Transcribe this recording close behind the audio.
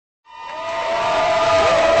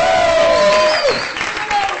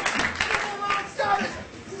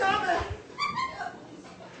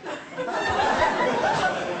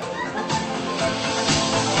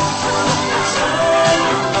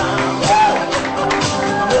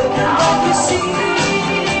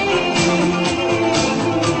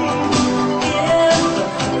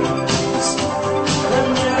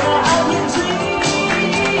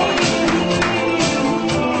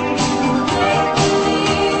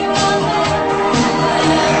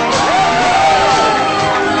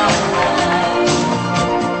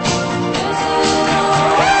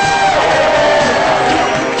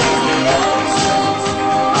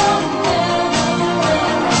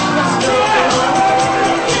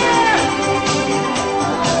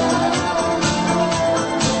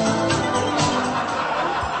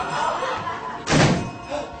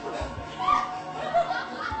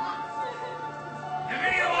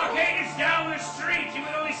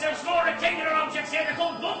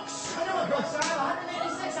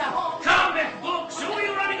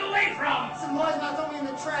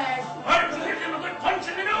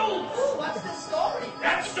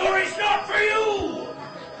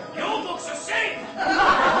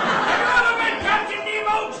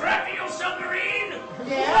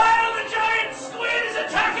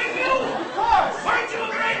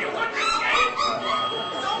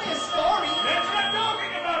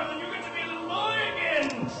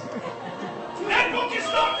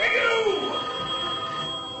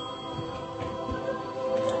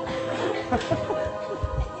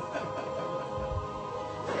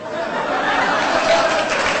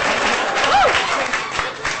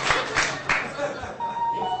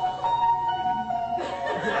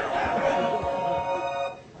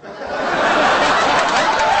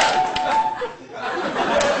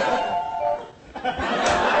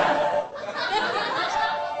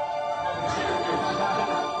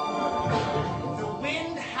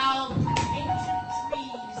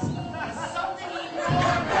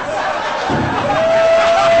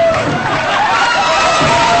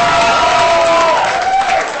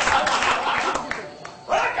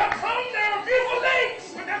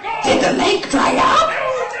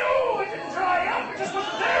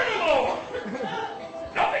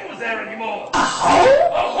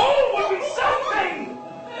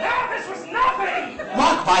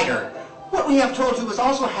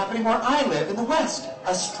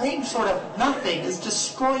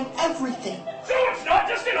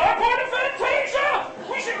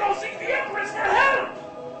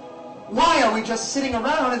Sitting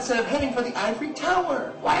around instead of heading for the ivory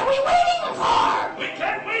tower. What are we waiting for? We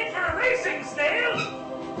can't wait for a racing snail.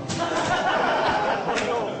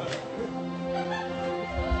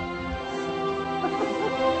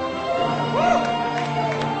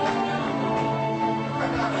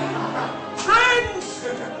 Friends!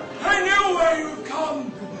 I know where you've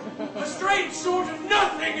come. A strange sort of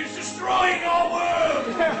nothing is destroying our world.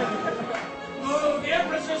 Oh, the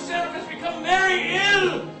Empress herself has become very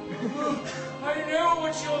ill. I know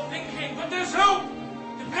what you're thinking, but there's hope.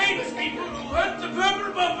 The painless people who hunt the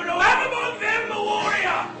purple buffalo have among them the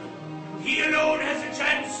warrior. He alone has a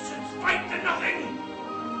chance to fight the nothing.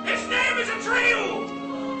 His name is Atreyu.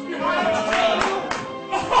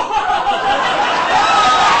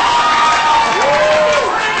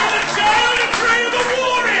 Atreyu the child, Atreyu the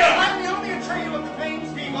warrior. I'm the only Atreyu of the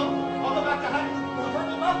Plains people. I'll go back to hunting the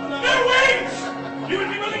purple buffalo. No, wait! You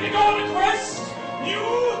would be willing to go on a quest? You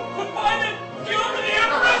would find it? Give up to the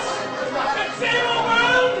Empress! And save our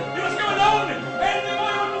world! You must go alone! And leave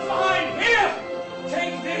my own behind! Here!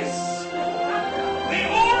 Take this! The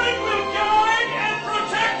Orin will guide and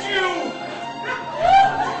protect you!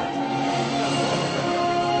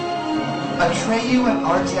 Atreyu and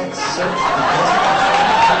Artex searched the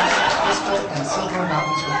desert, crystal and silver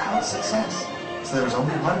mountains without success. So there was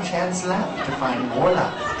only one chance left to find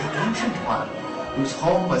Morla, the ancient one, whose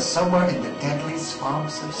home was somewhere in the deadly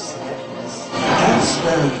swamps of sadness. Don't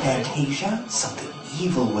slur, Fantasia. Something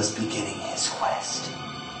evil was beginning his quest.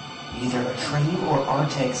 Neither Atreyu or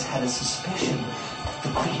Artex had a suspicion that the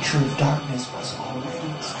creature of darkness was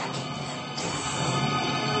already tracking them down.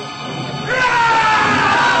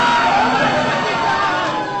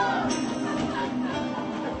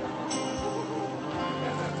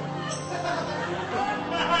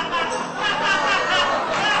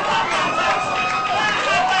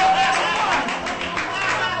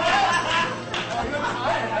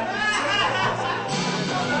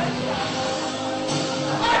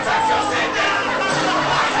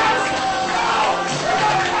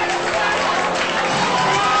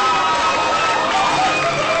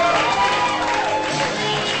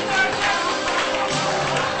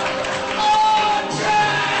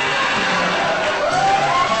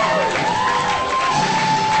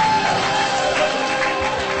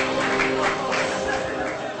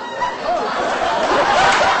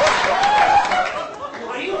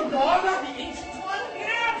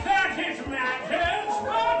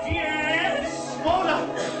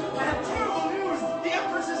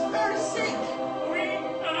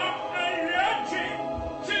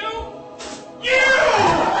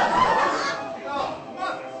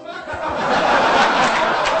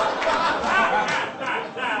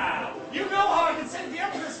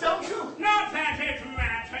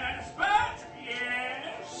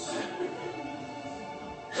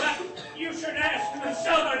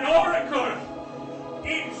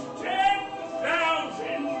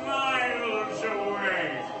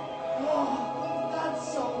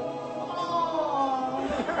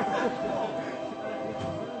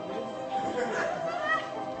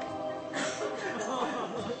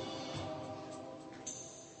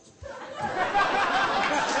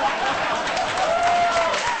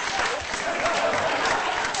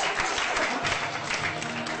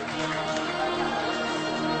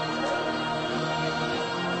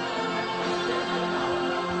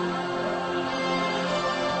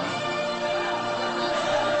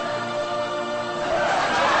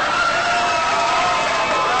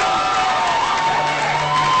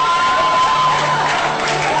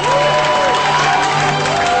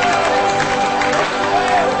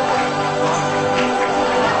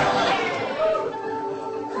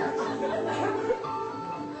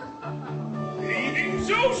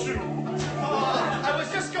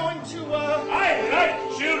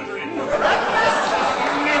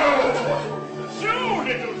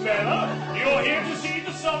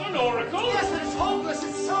 Southern Oracle? Yes, but it's hopeless.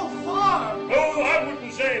 It's so far. Oh, I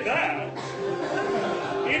wouldn't say that.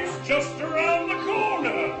 It's just around the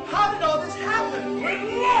corner. How did all this happen?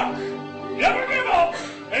 With luck! Never give up,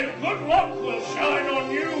 and good luck will shine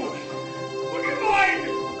on you. Would you mind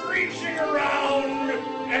reaching around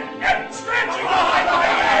and scratching behind my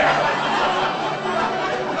ear?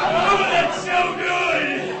 Oh, that's so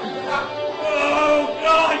good! Oh,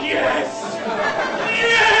 God, yes!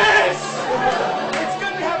 Yes! It's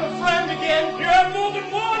good to have a friend again. You have more than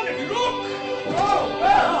one! Look! Oh,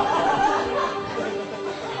 well.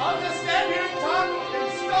 I'll just stand here and talk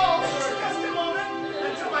and stall for just a moment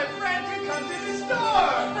until my friend can come to this door.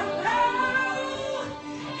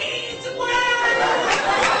 It's well!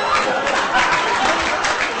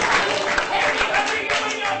 Hey, what are you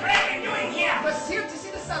and your friend doing here? I was here to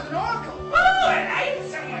see the Southern Oracle. Oh, I'm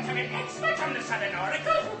somewhat of an expert on the Southern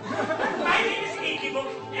Oracle. My name is Book.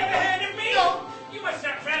 Ever heard of me? No. You must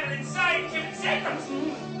not travel in scientific circles.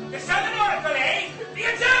 The Southern Oracle, eh? The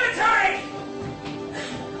observatory!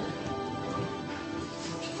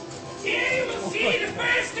 Here you will see the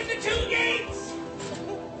first of the two gates.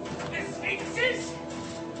 The Sphinxes.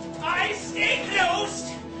 I stay closed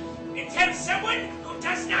until someone who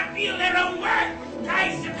does not feel their own worth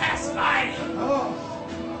tries to pass by. Oh.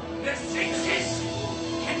 The Sphinxes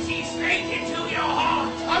can see straight into your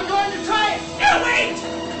heart. I'm going to try it. No, wait!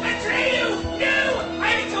 Atreyu! No!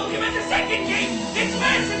 I told you about the second gate! It's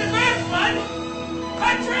worse than the first one!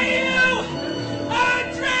 Atreyu!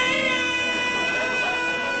 Atreyu!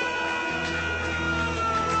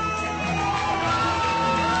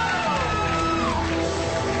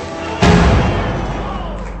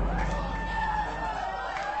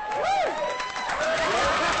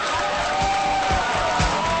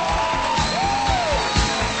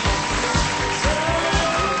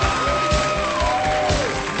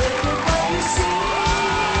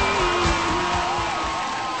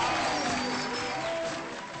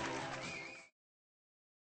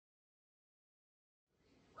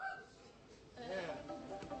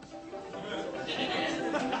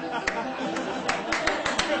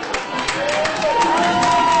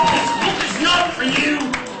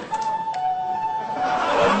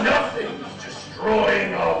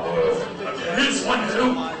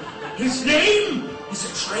 His name is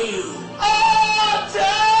Atreyu.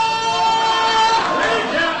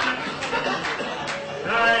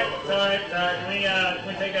 Can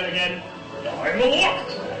we take that again? I'm a look.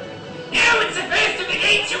 Now it's the first of the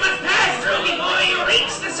gates you must pass through before you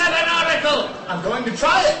reach the Southern Oracle. I'm going to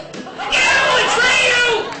try it. Now,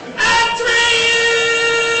 Atreyu! Atreyu!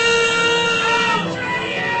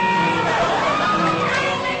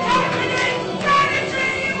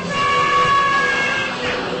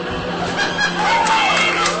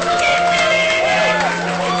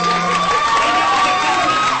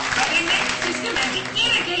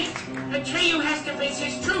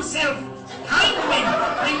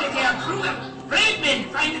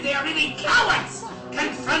 Find that they are really cowards,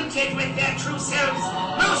 confronted with their true selves.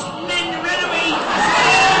 Most men run away.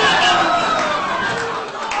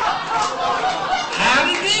 How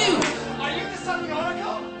do you do? Are you the Southern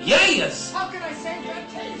Oracle? Yes. How can I say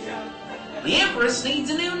Fantasia? The Empress needs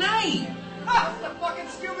a new name. That's the fucking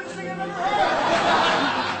stupidest thing I've ever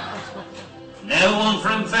heard. No one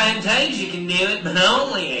from Fantasia can do it, but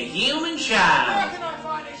only a human Where child. can I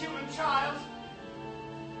find a human child?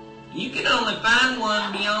 You can only find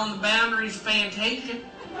one beyond the boundaries of Fantasia.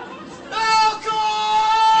 Oh,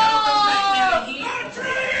 Come back down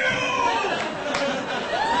here.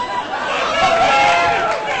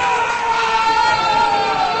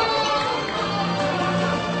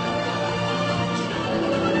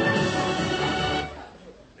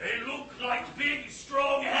 They look like big,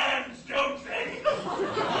 strong hands, don't they?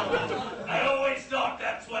 I always thought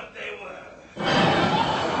that's what they were.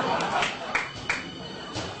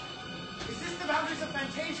 Is this the boundaries of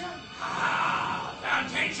Fantasia? Ah,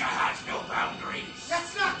 Fantasia has no boundaries.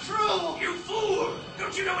 That's not true! You fool!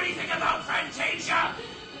 Don't you know anything about Fantasia?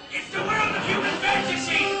 It's the world of human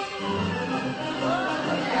fantasy!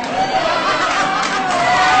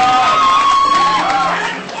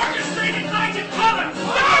 And orchestrated light and color!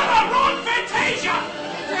 No, wrong Fantasia!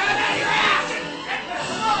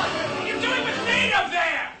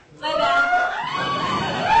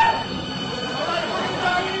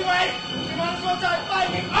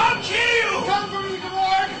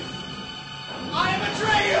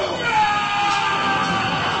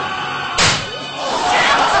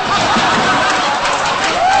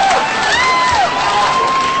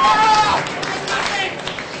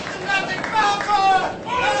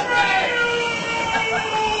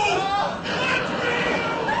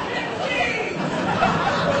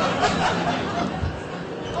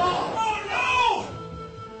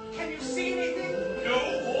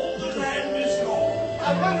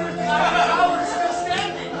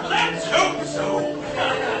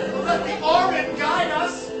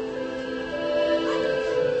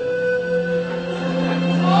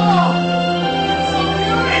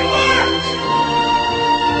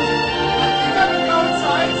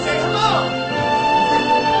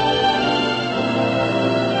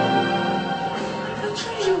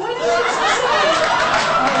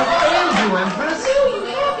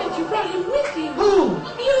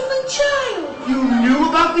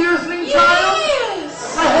 about the Earthling child?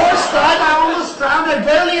 Yes! My horse died, I almost drowned, I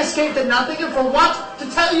barely escaped at nothing, and for what? To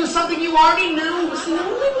tell you something you already knew? It was the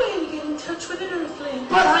only way to get in touch with an Earthling.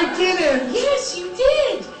 But I didn't! Yes, you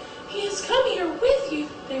did! He has come here with you.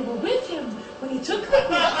 They were with him when he took the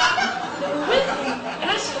book. They were with him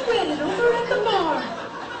as he read it over at the bar.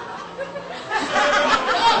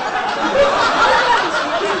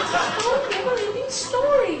 It's his own never-ending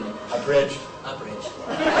story. Abridged. Abridged.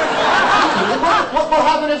 What will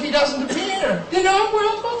happen if he doesn't appear? Then our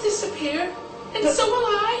world will disappear, and so will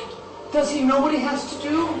I. Does he know what he has to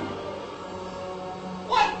do?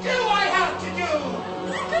 What do I have to do?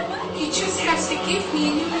 He just has to give me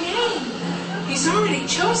a new name. He's already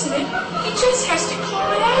chosen it. He just has to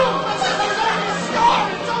call it out.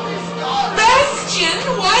 It's only a story. Bastion,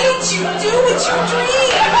 why don't you do what you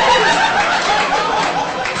dream?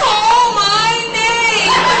 Call my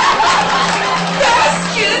name.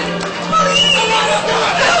 Bastion, please help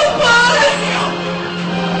us.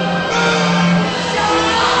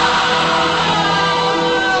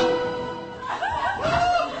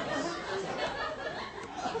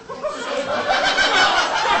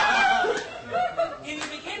 In the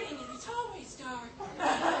beginning, it's always dark.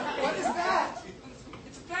 What is that?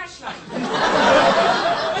 It's a flashlight.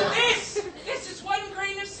 But this is one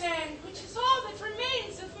grain of sand, which is all that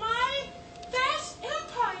remains of my vast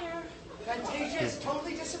empire. Fantasia has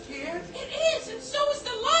totally disappeared? It is, and so is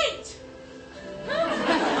the light.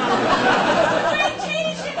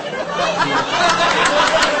 Fantasia can arrive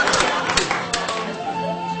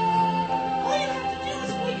all you have to do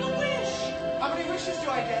is make a wish. How many wishes do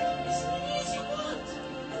I get? As many as you want.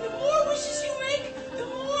 And the more wishes you make, the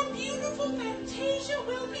more beautiful Fantasia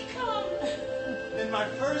will become. Then my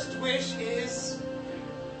first wish is...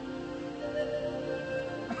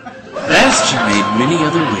 Bastion made many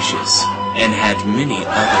other wishes and had many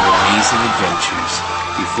other amazing adventures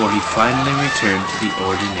before he finally returned to the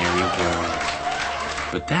ordinary world.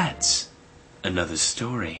 But that's another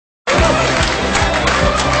story.